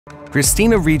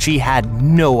Christina Ricci had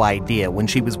no idea when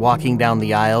she was walking down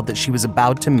the aisle that she was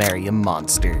about to marry a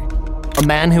monster. A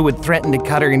man who would threaten to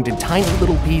cut her into tiny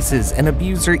little pieces and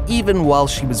abuse her even while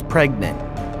she was pregnant.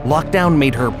 Lockdown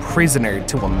made her prisoner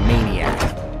to a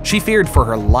maniac. She feared for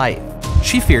her life.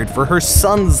 She feared for her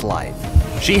son's life.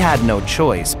 She had no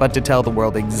choice but to tell the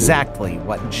world exactly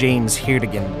what James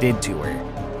Heerdegen did to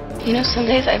her. You know, some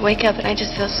days I wake up and I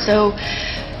just feel so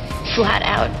flat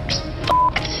out,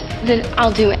 just f***ed, that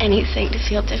I'll do anything to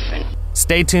feel different.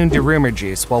 Stay tuned to Rumour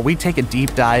Juice while we take a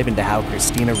deep dive into how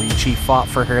Christina Ricci fought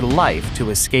for her life to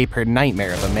escape her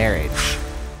nightmare of a marriage.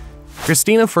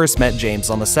 Christina first met James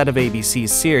on the set of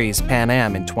ABC's series Pan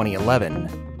Am in 2011.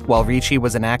 While Ricci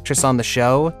was an actress on the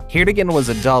show, Heerdegen was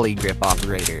a dolly grip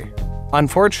operator.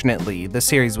 Unfortunately, the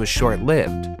series was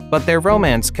short-lived, but their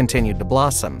romance continued to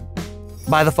blossom.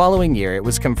 By the following year, it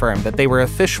was confirmed that they were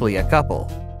officially a couple.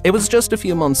 It was just a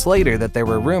few months later that there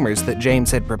were rumors that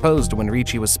James had proposed when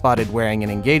Ricci was spotted wearing an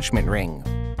engagement ring.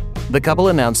 The couple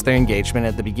announced their engagement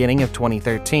at the beginning of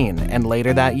 2013, and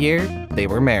later that year, they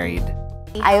were married.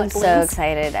 I am so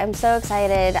excited. I'm so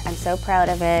excited. I'm so proud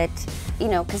of it. You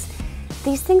know, because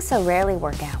these things so rarely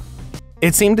work out.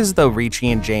 It seemed as though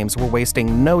Ricci and James were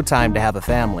wasting no time to have a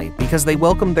family because they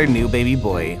welcomed their new baby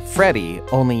boy, Freddie,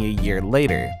 only a year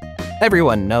later.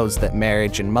 Everyone knows that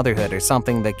marriage and motherhood are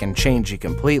something that can change you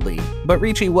completely, but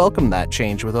Ricci welcomed that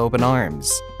change with open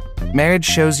arms. Marriage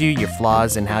shows you your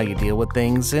flaws and how you deal with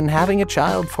things, and having a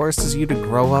child forces you to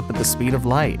grow up at the speed of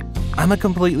light. I'm a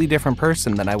completely different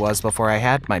person than I was before I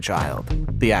had my child,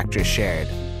 the actress shared.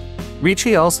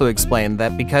 Ricci also explained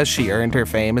that because she earned her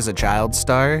fame as a child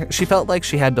star, she felt like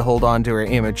she had to hold on to her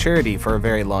immaturity for a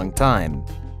very long time.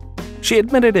 She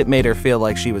admitted it made her feel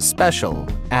like she was special,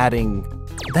 adding,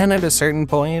 "Then at a certain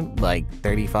point, like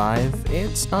 35,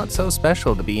 it's not so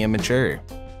special to be immature."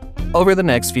 Over the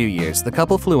next few years, the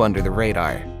couple flew under the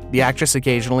radar. The actress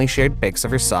occasionally shared pics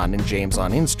of her son and James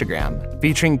on Instagram,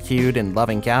 featuring cute and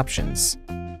loving captions.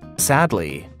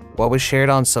 Sadly, what was shared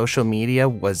on social media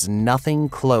was nothing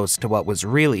close to what was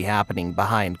really happening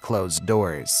behind closed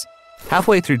doors.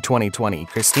 Halfway through 2020,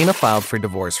 Christina filed for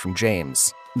divorce from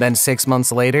James. Then 6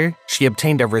 months later, she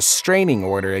obtained a restraining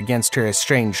order against her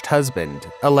estranged husband,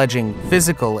 alleging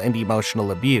physical and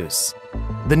emotional abuse.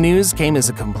 The news came as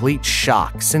a complete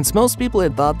shock, since most people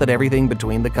had thought that everything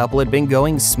between the couple had been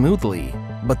going smoothly,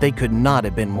 but they could not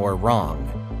have been more wrong.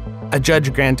 A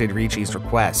judge granted Ricci's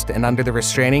request, and under the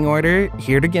restraining order,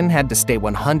 Heerdegen had to stay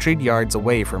 100 yards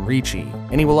away from Ricci,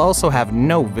 and he will also have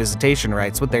no visitation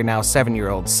rights with their now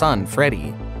 7-year-old son,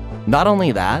 Freddie. Not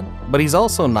only that, but he's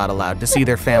also not allowed to see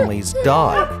their family's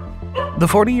dog. The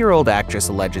 40-year-old actress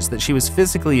alleges that she was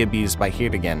physically abused by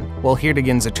Heerdegen, while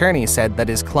Heerdegen's attorney said that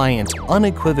his client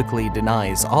unequivocally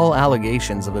denies all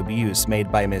allegations of abuse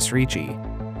made by Miss Ricci.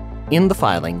 In the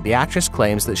filing, the actress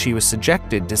claims that she was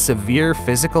subjected to severe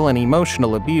physical and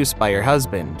emotional abuse by her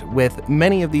husband, with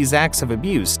many of these acts of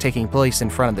abuse taking place in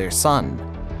front of their son.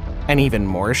 And even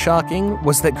more shocking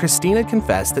was that Christina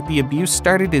confessed that the abuse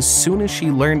started as soon as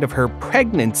she learned of her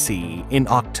pregnancy in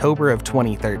October of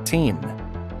 2013.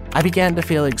 "I began to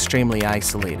feel extremely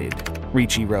isolated,"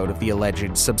 Ricci wrote of the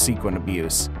alleged subsequent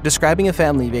abuse, describing a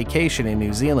family vacation in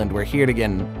New Zealand where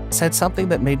Heerdegen said something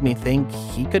that made me think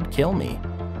he could kill me.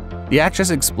 The actress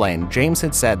explained James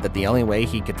had said that the only way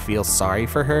he could feel sorry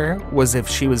for her was if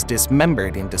she was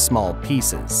dismembered into small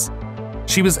pieces.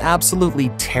 She was absolutely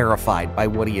terrified by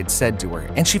what he had said to her,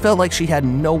 and she felt like she had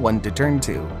no one to turn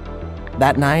to.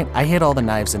 "That night, I hid all the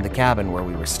knives in the cabin where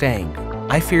we were staying.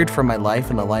 I feared for my life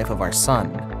and the life of our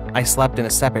son. I slept in a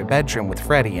separate bedroom with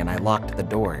Freddie and I locked the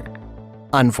door."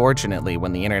 Unfortunately,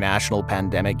 when the international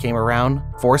pandemic came around,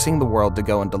 forcing the world to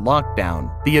go into lockdown,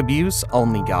 the abuse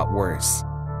only got worse.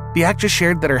 The actress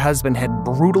shared that her husband had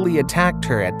brutally attacked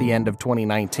her at the end of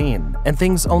 2019, and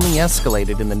things only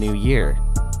escalated in the new year.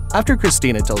 After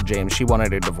Christina told James she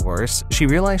wanted a divorce, she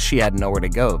realized she had nowhere to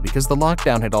go because the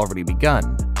lockdown had already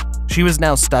begun. She was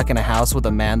now stuck in a house with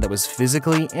a man that was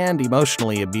physically and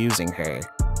emotionally abusing her.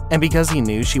 And because he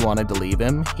knew she wanted to leave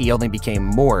him, he only became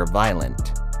more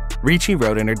violent. Ricci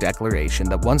wrote in her declaration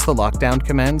that once the lockdown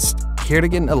commenced,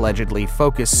 Heerdegen allegedly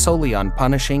focused solely on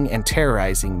punishing and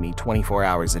terrorizing me 24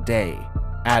 hours a day,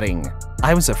 adding,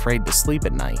 "I was afraid to sleep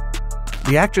at night."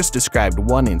 The actress described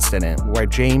one incident where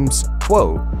James,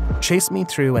 quote, "chased me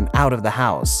through and out of the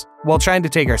house while trying to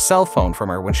take her cell phone from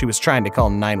her when she was trying to call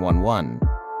 911.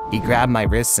 He grabbed my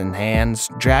wrists and hands,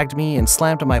 dragged me, and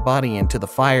slammed my body into the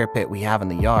fire pit we have in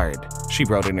the yard," she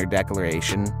wrote in her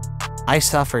declaration. "I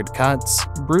suffered cuts,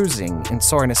 bruising, and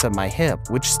soreness of my hip,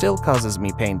 which still causes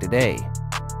me pain today."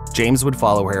 James would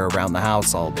follow her around the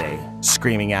house all day,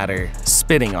 screaming at her,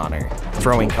 spitting on her,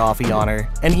 throwing coffee on her,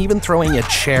 and even throwing a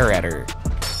chair at her,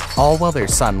 all while their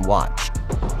son watched.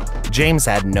 James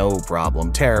had no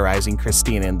problem terrorizing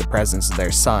Christina in the presence of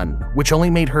their son, which only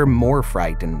made her more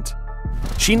frightened.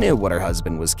 She knew what her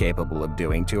husband was capable of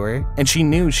doing to her, and she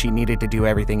knew she needed to do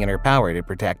everything in her power to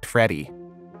protect Freddie.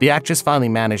 The actress finally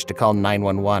managed to call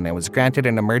 911 and was granted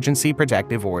an emergency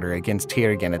protective order against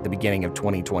Heerdegen at the beginning of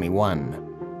 2021.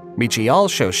 Ricci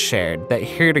also shared that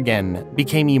Heerdegen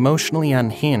became emotionally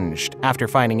unhinged after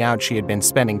finding out she had been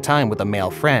spending time with a male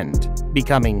friend,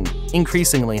 becoming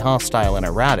increasingly hostile and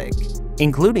erratic,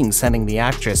 including sending the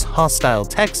actress hostile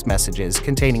text messages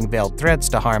containing veiled threats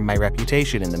to harm my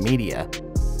reputation in the media.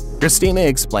 Christina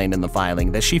explained in the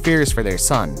filing that she fears for their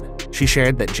son. She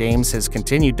shared that James has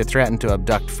continued to threaten to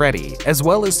abduct Freddie, as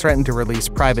well as threaten to release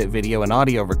private video and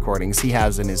audio recordings he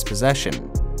has in his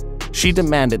possession. She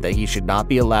demanded that he should not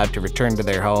be allowed to return to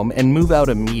their home and move out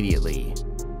immediately.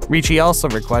 Ricci also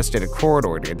requested a court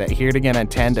order that Heerdegen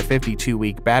attend a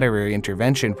 52-week battery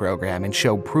intervention program and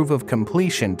show proof of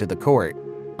completion to the court.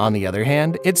 On the other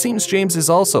hand, it seems James is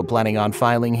also planning on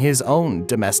filing his own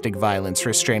domestic violence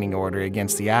restraining order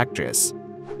against the actress.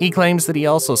 He claims that he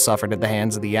also suffered at the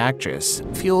hands of the actress,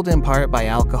 fueled in part by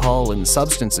alcohol and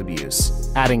substance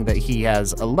abuse, adding that he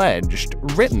has alleged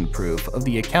written proof of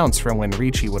the accounts from when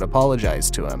Ricci would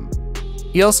apologize to him.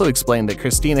 He also explained that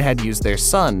Christina had used their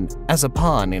son as a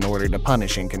pawn in order to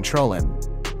punish and control him.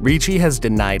 Ricci has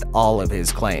denied all of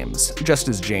his claims, just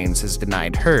as James has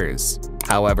denied hers.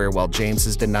 However, while James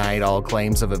has denied all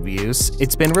claims of abuse,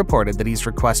 it's been reported that he's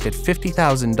requested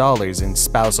 $50,000 in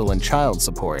spousal and child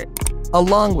support,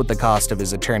 along with the cost of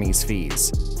his attorney's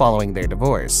fees, following their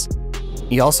divorce.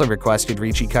 He also requested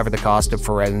Ricci cover the cost of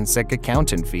forensic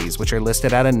accountant fees, which are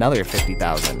listed at another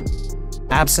 $50,000.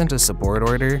 Absent a support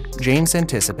order, James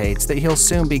anticipates that he'll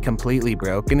soon be completely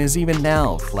broke and is even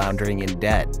now floundering in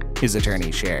debt, his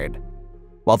attorney shared.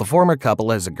 While the former couple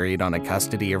has agreed on a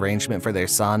custody arrangement for their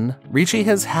son, Ricci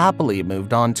has happily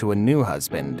moved on to a new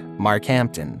husband, Mark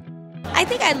Hampton. I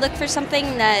think I'd look for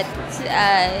something that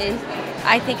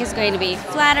I think is going to be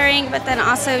flattering, but then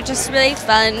also just really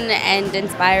fun and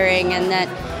inspiring, and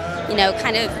that, you know,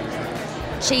 kind of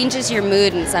changes your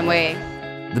mood in some way.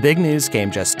 The big news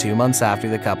came just 2 months after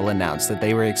the couple announced that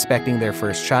they were expecting their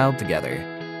first child together.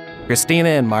 Christina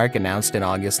and Mark announced in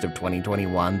August of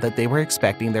 2021 that they were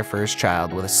expecting their first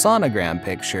child with a sonogram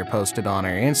picture posted on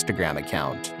her Instagram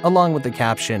account, along with the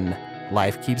caption,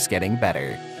 "Life keeps getting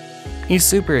better." He's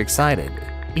super excited.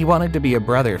 He wanted to be a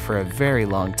brother for a very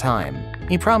long time.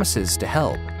 He promises to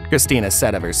help, Christina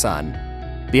said of her son.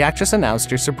 The actress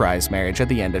announced her surprise marriage at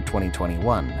the end of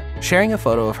 2021, sharing a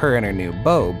photo of her and her new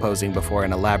beau posing before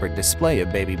an elaborate display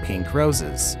of baby pink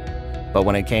roses. But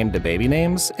when it came to baby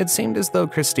names, it seemed as though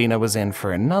Christina was in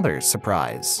for another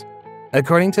surprise.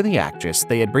 According to the actress,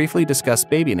 they had briefly discussed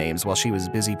baby names while she was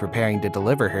busy preparing to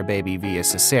deliver her baby via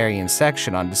cesarean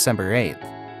section on December 8th.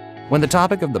 When the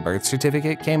topic of the birth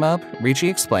certificate came up, Ricci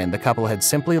explained the couple had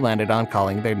simply landed on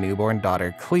calling their newborn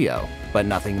daughter Cleo, but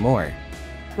nothing more.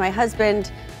 My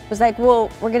husband was like, well,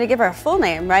 we're going to give her a full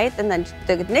name, right? And then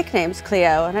the nickname's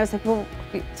Cleo. And I was like, well,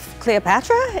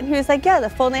 Cleopatra? And he was like, yeah, the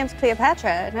full name's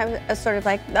Cleopatra. And I was sort of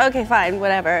like, okay, fine,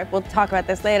 whatever. We'll talk about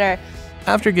this later.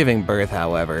 After giving birth,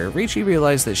 however, Ricci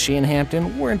realized that she and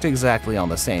Hampton weren't exactly on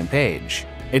the same page.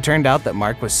 It turned out that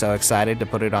Mark was so excited to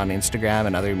put it on Instagram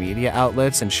and other media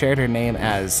outlets and shared her name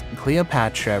as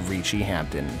Cleopatra Ricci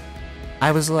Hampton.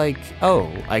 I was like,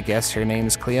 oh, I guess her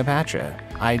name's Cleopatra.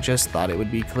 I just thought it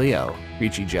would be Cleo,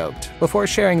 Ricci joked, before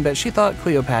sharing that she thought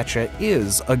Cleopatra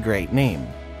is a great name.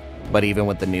 But even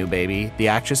with the new baby, the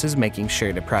actress is making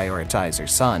sure to prioritize her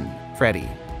son, Freddie.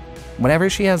 Whenever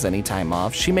she has any time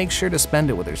off, she makes sure to spend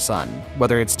it with her son,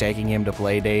 whether it's taking him to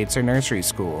play dates or nursery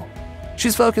school.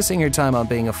 She's focusing her time on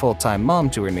being a full-time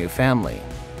mom to her new family.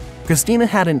 Christina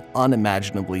had an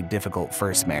unimaginably difficult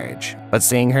first marriage, but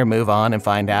seeing her move on and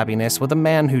find happiness with a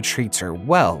man who treats her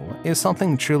well is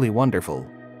something truly wonderful.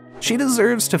 She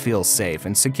deserves to feel safe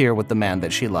and secure with the man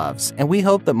that she loves, and we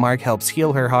hope that Mark helps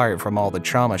heal her heart from all the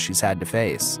trauma she's had to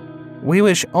face. We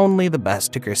wish only the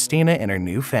best to Christina and her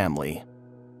new family.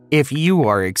 If you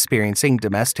are experiencing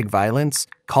domestic violence,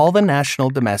 call the National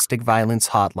Domestic Violence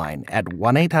Hotline at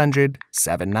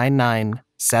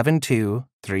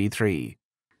 1-800-799-7233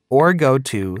 or go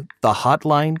to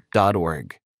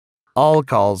thehotline.org. All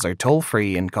calls are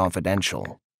toll-free and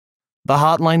confidential. The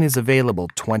hotline is available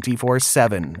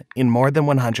 24/7 in more than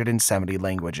 170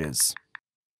 languages.